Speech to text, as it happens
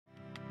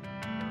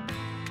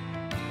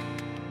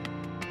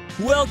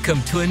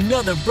Welcome to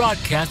another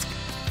broadcast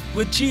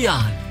with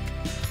Gian.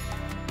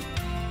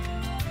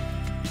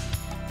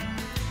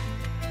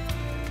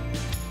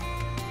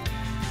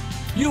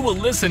 You will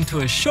listen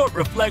to a short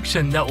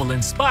reflection that will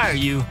inspire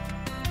you,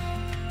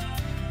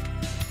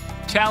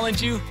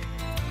 challenge you,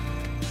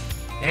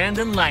 and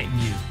enlighten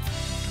you.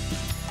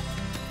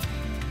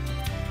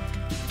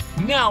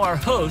 Now our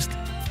host,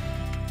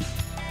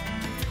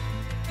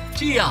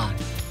 Gian.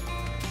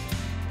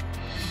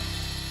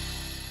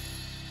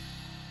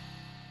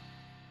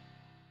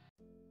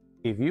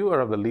 If you are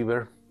a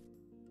believer,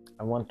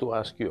 I want to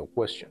ask you a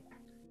question.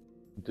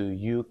 Do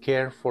you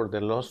care for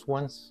the lost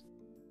ones?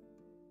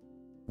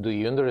 Do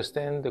you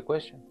understand the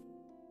question?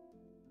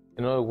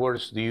 In other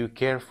words, do you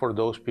care for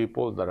those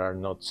people that are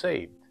not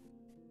saved?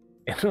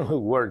 In other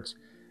words,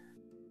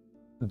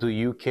 do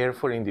you care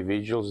for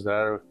individuals that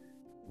are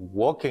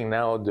walking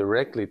now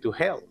directly to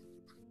hell?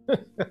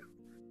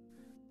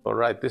 All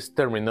right, this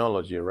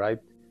terminology, right?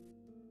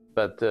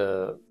 But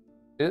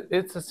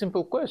it's a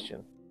simple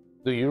question.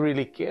 Do you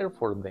really care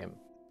for them?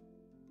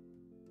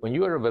 When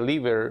you are a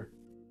believer,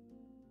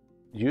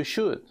 you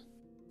should.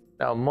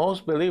 Now,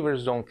 most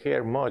believers don't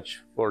care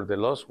much for the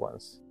lost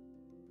ones.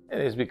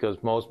 And it's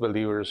because most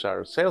believers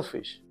are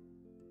selfish.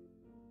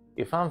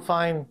 If I'm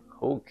fine,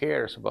 who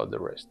cares about the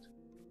rest?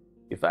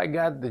 If I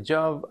got the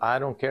job, I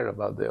don't care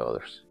about the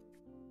others.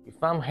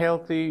 If I'm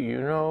healthy,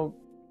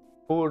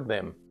 poor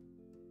them.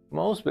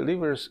 Most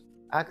believers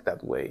act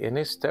that way, and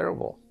it's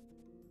terrible.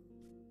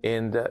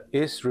 And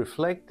it's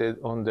reflected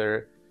on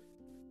their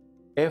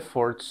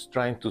efforts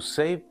trying to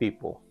save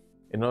people.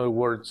 In other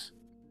words,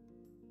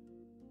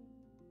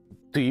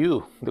 to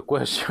you, the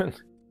question,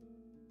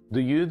 do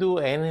you do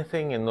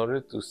anything in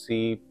order to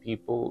see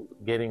people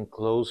getting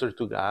closer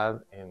to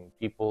God and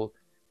people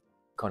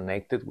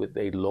connected with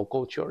a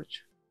local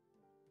church?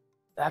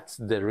 That's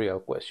the real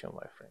question,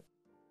 my friend.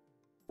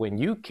 When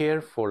you care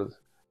for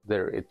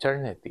their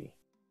eternity,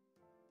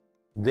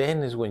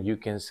 then is when you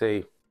can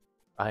say,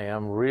 I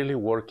am really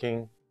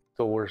working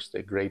towards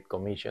the Great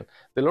Commission.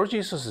 The Lord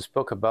Jesus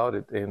spoke about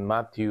it in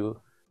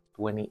Matthew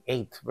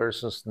 28,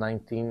 verses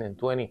 19 and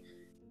 20.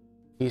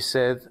 He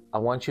said, I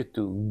want you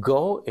to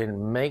go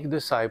and make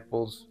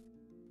disciples,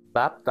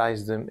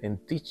 baptize them, and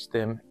teach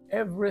them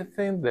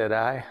everything that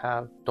I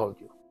have told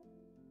you.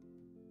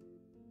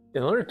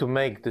 In order to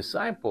make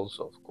disciples,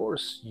 of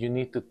course, you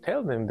need to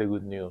tell them the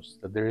good news,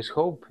 that there is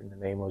hope in the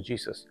name of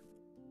Jesus.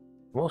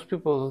 Most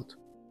people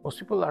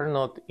are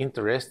not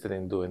interested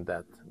in doing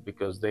that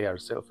because they are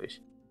selfish.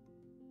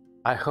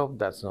 I hope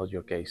that's not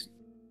your case.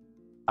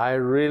 I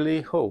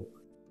really hope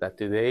that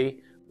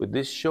today, with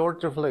this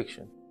short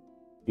reflection,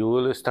 you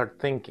will start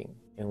thinking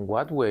in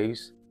what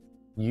ways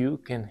you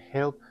can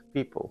help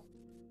people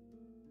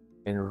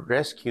and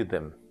rescue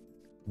them,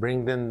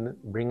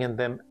 bringing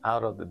them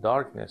out of the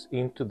darkness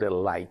into the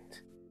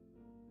light.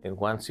 And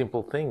one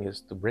simple thing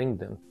is to bring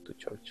them to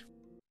church.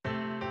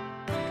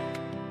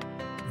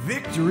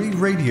 Victory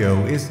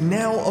Radio is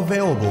now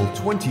available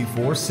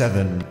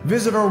 24/7.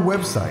 Visit our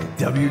website,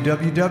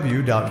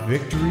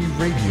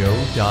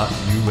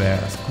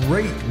 www.victoryradio.us.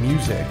 Great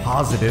music,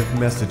 positive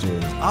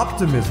messages,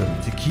 optimism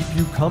to keep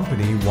you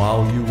company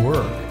while you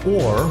work,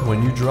 or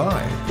when you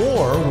drive,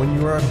 or when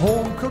you are at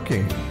home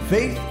cooking.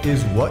 Faith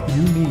is what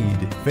you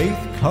need. Faith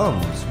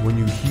comes when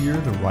you hear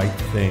the right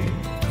thing.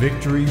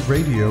 Victory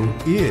Radio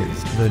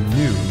is the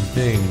new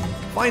thing.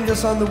 Find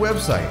us on the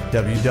website,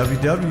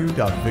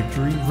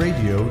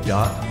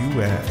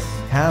 www.victoryradio.us.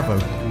 Have a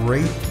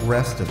great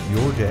rest of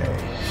your day.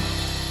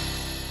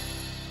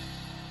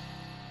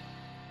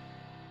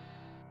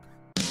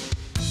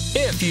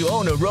 If you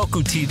own a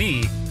Roku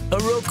TV, a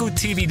Roku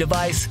TV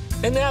device,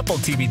 an Apple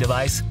TV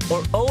device,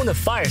 or own a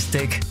Fire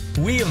Stick,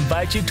 we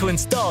invite you to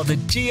install the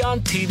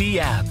Gian TV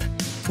app.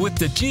 With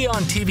the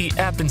Gian TV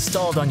app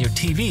installed on your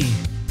TV,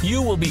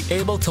 you will be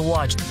able to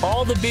watch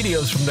all the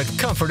videos from the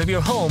comfort of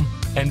your home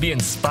and be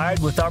inspired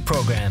with our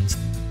programs.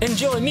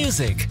 Enjoy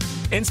music,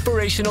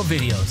 inspirational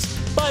videos,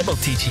 Bible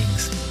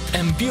teachings,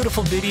 and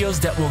beautiful videos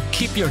that will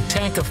keep your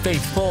tank of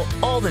faith full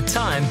all the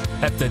time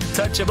at the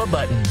touch of a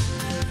button.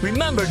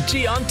 Remember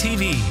Gian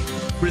TV.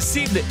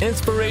 Receive the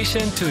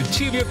inspiration to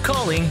achieve your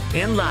calling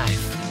in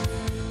life.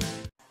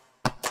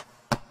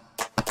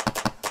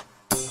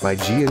 By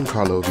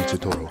Giancarlo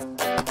Villatoro.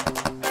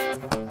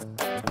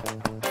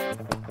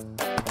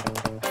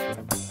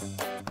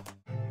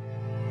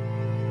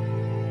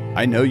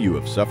 I know you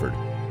have suffered,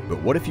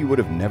 but what if you would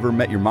have never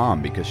met your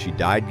mom because she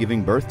died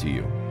giving birth to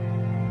you?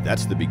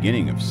 That's the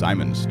beginning of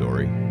Simon's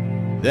story.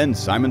 Then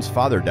Simon's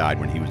father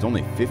died when he was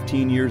only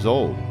 15 years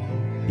old.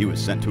 He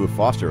was sent to a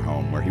foster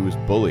home where he was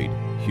bullied,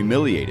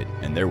 humiliated,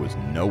 and there was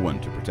no one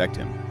to protect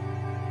him.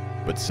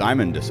 But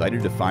Simon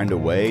decided to find a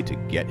way to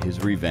get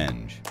his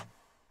revenge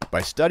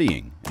by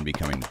studying and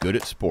becoming good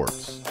at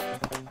sports.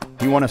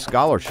 He won a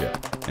scholarship,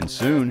 and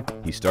soon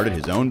he started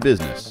his own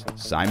business,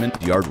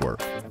 Simon's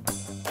Yardwork.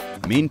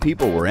 Mean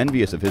people were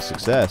envious of his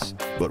success,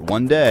 but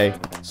one day,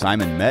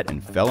 Simon met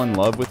and fell in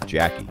love with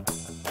Jackie.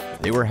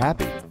 They were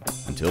happy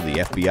until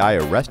the FBI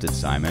arrested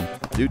Simon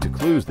due to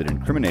clues that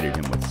incriminated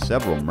him with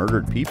several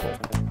murdered people.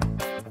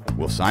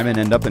 Will Simon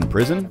end up in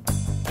prison?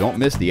 Don't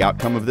miss the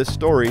outcome of this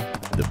story,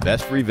 The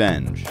Best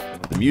Revenge,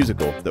 the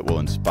musical that will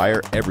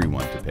inspire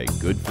everyone to pay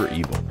good for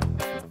evil.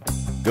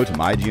 Go to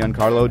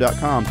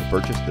mygiancarlo.com to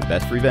purchase The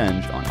Best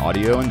Revenge on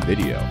audio and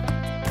video.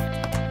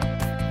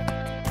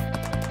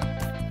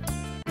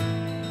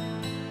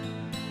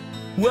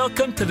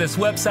 Welcome to this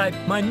website,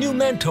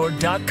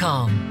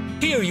 mynewmentor.com.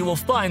 Here you will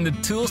find the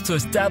tools to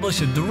establish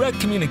a direct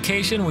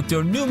communication with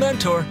your new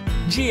mentor,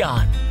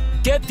 Gian.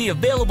 Get the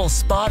available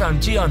spot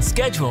on Gian's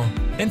schedule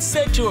and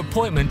set your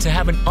appointment to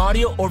have an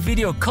audio or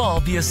video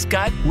call via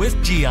Skype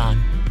with Gian.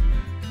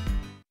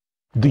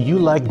 Do you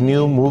like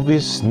new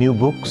movies, new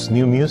books,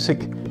 new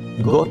music?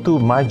 Go to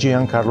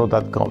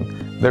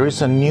mygiancarlo.com. There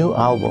is a new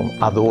album,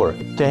 Adore,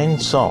 10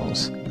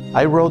 songs.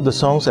 I wrote the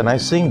songs and I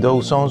sing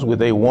those songs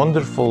with a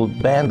wonderful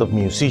band of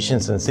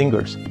musicians and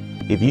singers.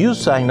 If you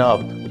sign up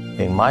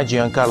in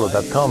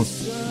mygiancarlo.com,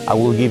 I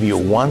will give you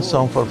one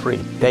song for free.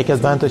 Take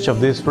advantage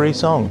of this free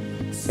song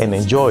and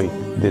enjoy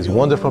this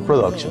wonderful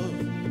production.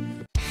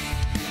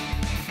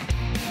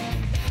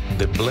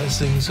 The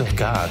blessings of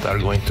God are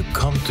going to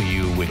come to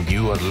you when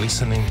you are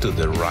listening to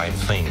the right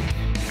thing,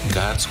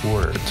 God's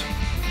Word.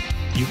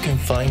 You can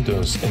find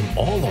us in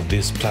all of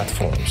these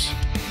platforms.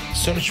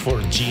 Search for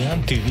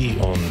Gian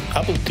TV on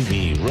Apple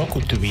TV,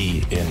 Roku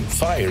TV, and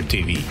Fire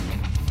TV.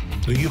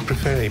 Do you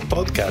prefer a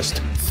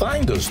podcast?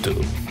 Find us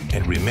too.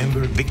 And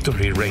remember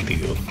Victory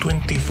Radio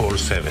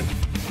 24/7.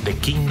 The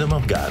kingdom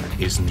of God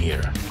is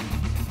near.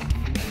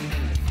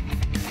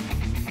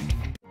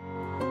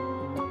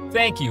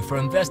 Thank you for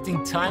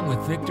investing time with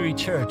Victory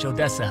Church,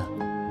 Odessa.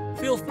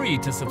 Feel free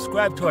to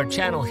subscribe to our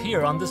channel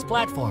here on this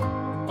platform.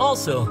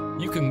 Also,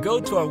 you can go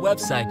to our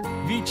website,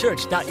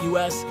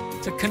 vchurch.us,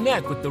 to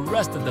connect with the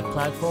rest of the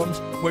platforms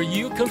where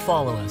you can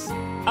follow us.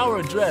 Our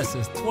address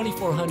is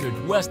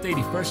 2400 West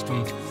 81st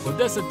Street,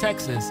 Odessa,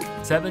 Texas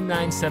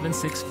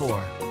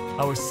 79764.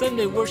 Our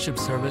Sunday worship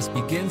service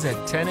begins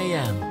at 10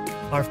 a.m.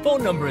 Our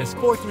phone number is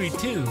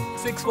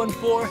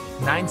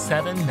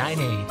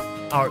 432-614-9798.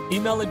 Our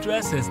email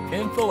address is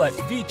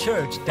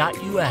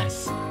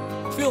info@vchurch.us.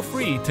 Feel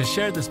free to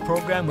share this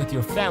program with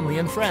your family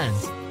and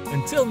friends.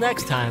 Until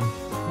next time,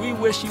 we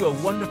wish you a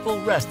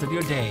wonderful rest of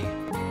your day.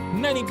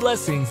 Many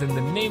blessings in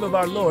the name of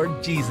our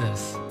Lord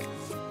Jesus.